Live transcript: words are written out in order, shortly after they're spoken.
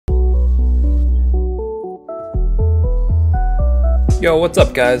Yo, what's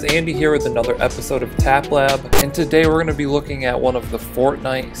up guys? Andy here with another episode of Tap Lab, and today we're going to be looking at one of the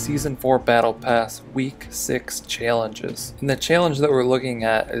Fortnite Season 4 Battle Pass Week 6 challenges. And the challenge that we're looking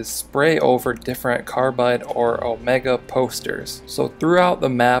at is spray over different Carbide or Omega posters. So throughout the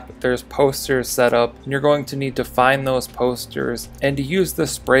map there's posters set up, and you're going to need to find those posters and to use the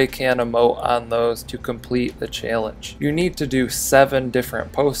spray can emote on those to complete the challenge. You need to do 7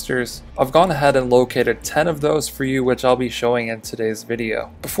 different posters. I've gone ahead and located 10 of those for you, which I'll be showing in today's video.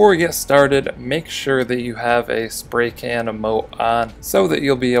 Before we get started, make sure that you have a spray can emote on so that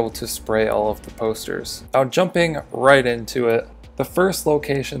you'll be able to spray all of the posters. Now jumping right into it, the first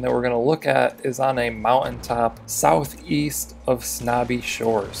location that we're going to look at is on a mountaintop southeast of Snobby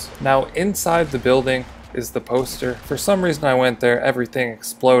Shores. Now inside the building is the poster. For some reason I went there, everything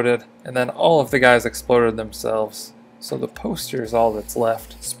exploded, and then all of the guys exploded themselves. So the poster is all that's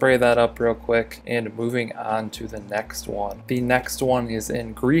left. Spray that up real quick, and moving on to the next one. The next one is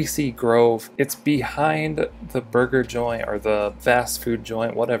in Greasy Grove. It's behind the burger joint or the fast food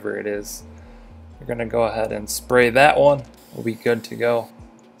joint, whatever it is. We're gonna go ahead and spray that one. We'll be good to go.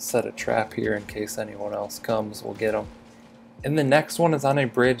 Set a trap here in case anyone else comes, we'll get them. And the next one is on a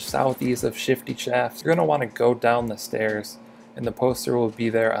bridge southeast of Shifty Shafts. You're gonna wanna go down the stairs, and the poster will be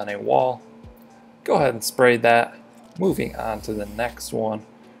there on a wall. Go ahead and spray that. Moving on to the next one,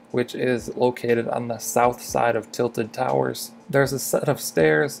 which is located on the south side of Tilted Towers. There's a set of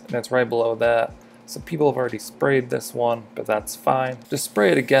stairs, and it's right below that. Some people have already sprayed this one, but that's fine. Just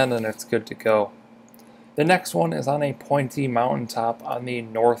spray it again and it's good to go. The next one is on a pointy mountaintop on the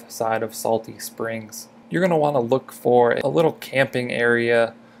north side of Salty Springs. You're going to want to look for a little camping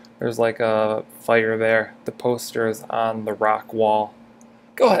area. There's like a fire there. The poster is on the rock wall.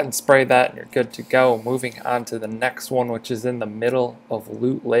 Go ahead and spray that and you're good to go. Moving on to the next one, which is in the middle of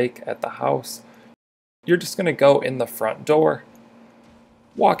Loot Lake at the house. You're just going to go in the front door,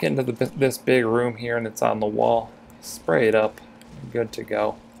 walk into this big room here, and it's on the wall. Spray it up, you're good to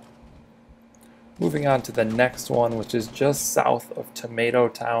go. Moving on to the next one, which is just south of Tomato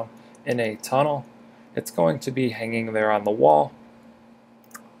Town in a tunnel. It's going to be hanging there on the wall.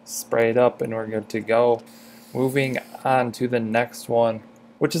 Spray it up and we're good to go. Moving on to the next one,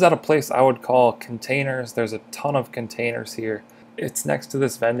 which is at a place I would call containers. There's a ton of containers here. It's next to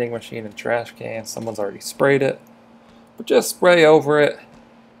this vending machine and trash can. Someone's already sprayed it, but just spray over it.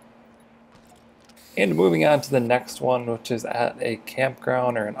 And moving on to the next one, which is at a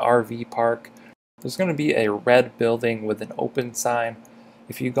campground or an RV park. There's going to be a red building with an open sign.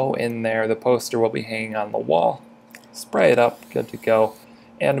 If you go in there, the poster will be hanging on the wall. Spray it up, good to go.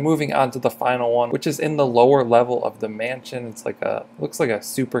 And moving on to the final one, which is in the lower level of the mansion. It's like looks like a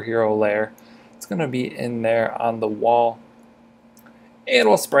superhero lair. It's gonna be in there on the wall. And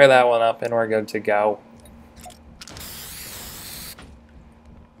we'll spray that one up and we're good to go.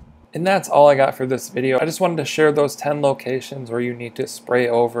 And that's all I got for this video. I just wanted to share those 10 locations where you need to spray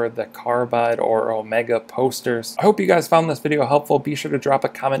over the Carbide or Omega posters. I hope you guys found this video helpful. Be sure to drop a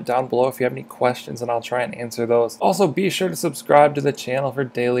comment down below if you have any questions, and I'll try and answer those. Also, be sure to subscribe to the channel for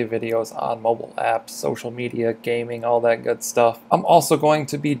daily videos on mobile apps, social media, gaming, all that good stuff. I'm also going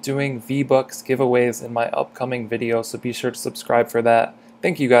to be doing V-Bucks giveaways in my upcoming videos, so be sure to subscribe for that.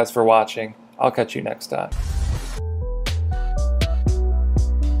 Thank you guys for watching. I'll catch you next time.